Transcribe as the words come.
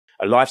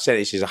A life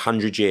sentence is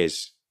 100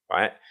 years,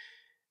 right?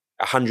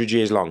 100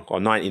 years long or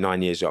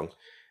 99 years long.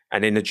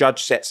 And then the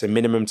judge sets a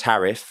minimum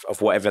tariff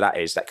of whatever that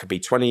is. That could be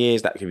 20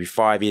 years, that could be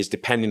 5 years,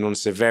 depending on the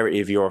severity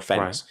of your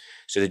offence. Right.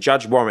 So the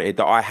judge warranted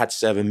that I had to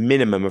serve a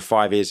minimum of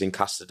 5 years in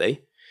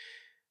custody.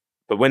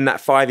 But when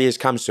that 5 years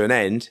comes to an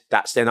end,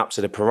 that's then up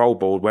to the parole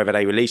board whether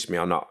they release me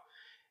or not.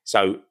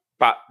 So,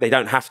 but they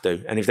don't have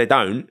to. And if they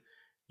don't,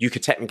 you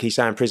could technically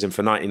stay in prison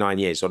for 99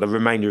 years or the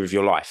remainder of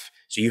your life.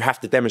 So you have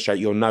to demonstrate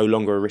you're no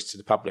longer a risk to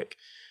the public.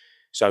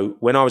 So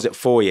when I was at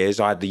 4 years,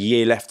 I had the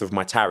year left of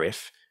my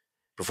tariff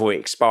before it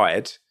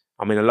expired.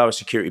 I'm in a lower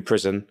security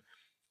prison.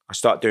 I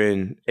start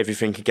doing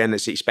everything again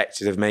that's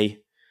expected of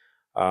me.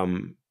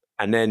 And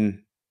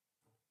then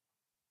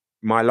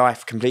my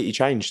life completely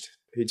changed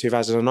in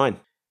 2009.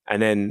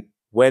 And then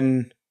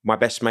when my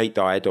best mate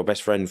died, or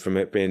best friend from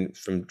it being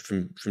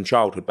from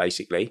childhood,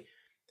 basically,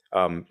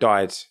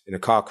 died in a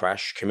car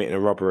crash, committing a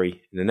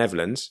robbery in the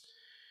Netherlands,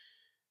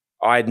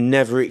 I had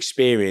never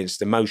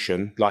experienced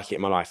emotion like it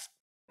in my life.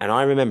 And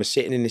I remember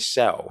sitting in this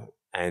cell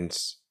and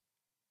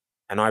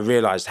I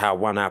realised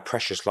how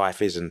precious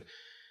life is,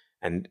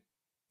 and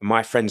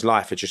my friend's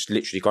life had just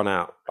literally gone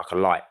out like a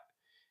light.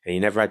 And he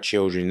never had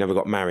children, he never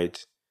got married.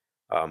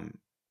 And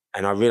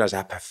I realised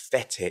how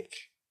pathetic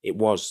it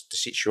was, the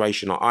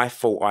situation. I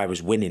thought I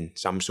was winning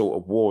some sort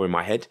of war in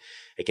my head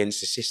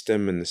against the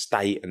system and the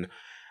state, and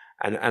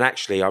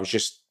actually I was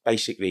just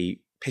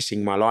basically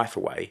pissing my life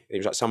away. It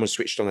was like someone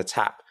switched on a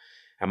tap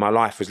and my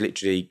life was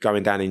literally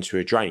going down into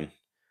a drain.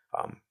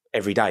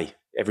 Every day,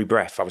 every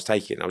breath I was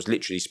taking, I was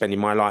literally spending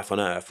my life on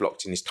earth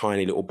locked in this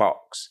tiny little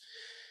box.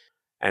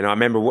 And I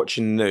remember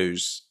watching the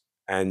news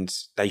and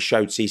they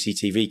showed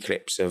CCTV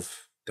clips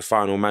of the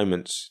final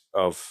moments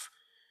of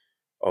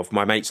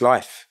my mate's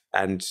life.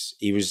 And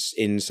he was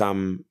in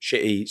some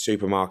shitty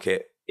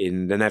supermarket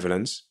in the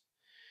Netherlands,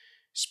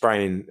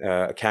 spraying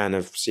a can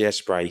of CS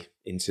spray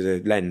into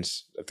the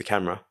lens of the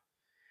camera.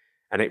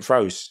 And it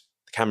froze.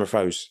 The camera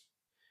froze.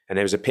 And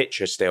there was a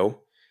picture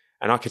still.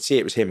 And I could see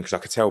it was him because I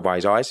could tell by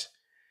his eyes.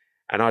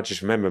 And I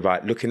just remember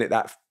like looking at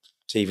that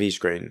TV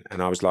screen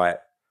and I was like,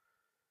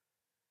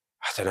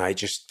 I don't know, it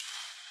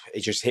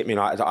just hit me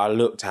like, I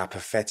looked how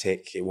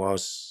pathetic it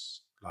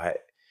was, like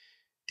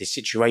the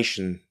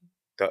situation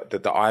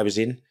that I was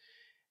in.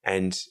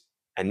 And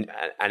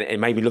it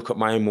made me look at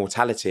my own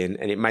mortality, and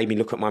it made me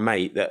look at my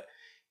mate, that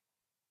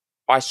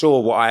I saw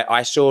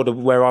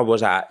where I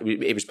was at.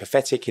 It was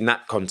pathetic in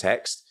that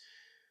context,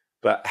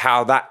 but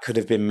how that could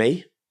have been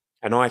me.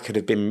 And I could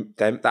have been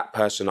that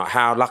person, like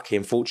how lucky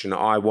and fortunate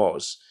I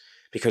was,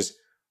 because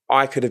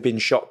I could have been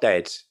shot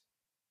dead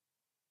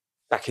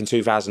back in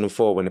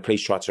 2004 when the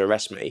police tried to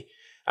arrest me,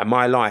 and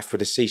my life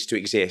would have ceased to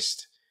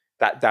exist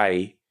that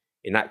day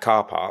in that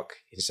car park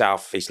in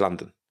South East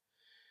London.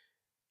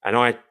 And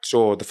I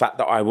saw the fact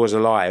that I was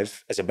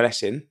alive as a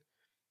blessing,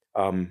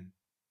 and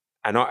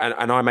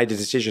I made a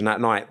decision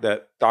that night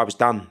that I was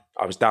done.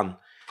 I was done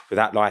with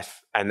that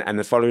life. And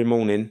the following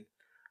morning,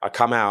 I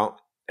come out.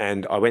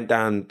 And I went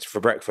down for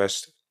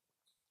breakfast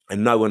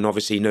and no one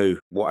obviously knew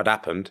what had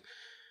happened.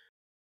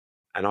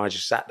 And I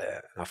just sat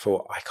there and I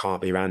thought, I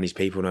can't be around these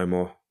people no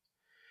more.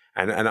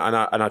 And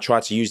I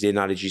try to use the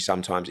analogy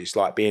sometimes. It's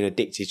like being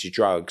addicted to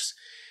drugs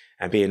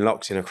and being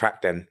locked in a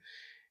crack den,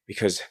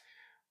 because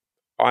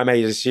I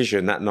made a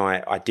decision that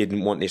night. I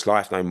didn't want this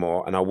life no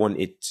more. And I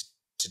wanted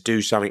to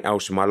do something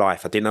else in my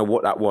life. I didn't know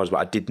what that was, but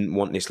I didn't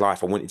want this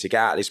life. I wanted to get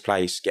out of this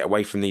place, get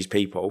away from these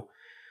people.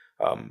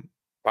 But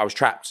I was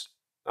trapped.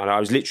 And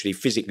I was literally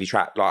physically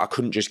trapped. Like I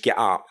couldn't just get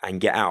up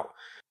and get out.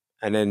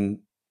 And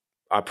then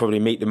I probably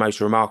meet the most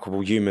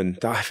remarkable human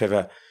that I've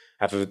ever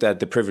had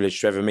the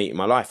privilege to ever meet in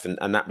my life.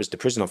 And that was the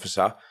prison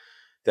officer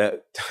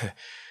that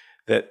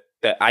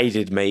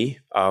aided me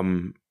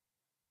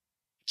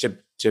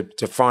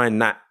to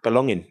find that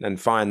belonging and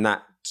find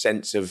that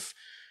sense of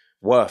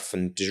worth,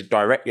 and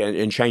direct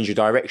and change your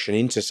direction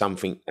into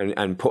something,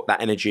 and put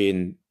that energy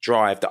and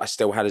drive that I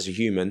still had as a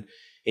human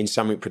in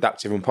something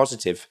productive and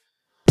positive.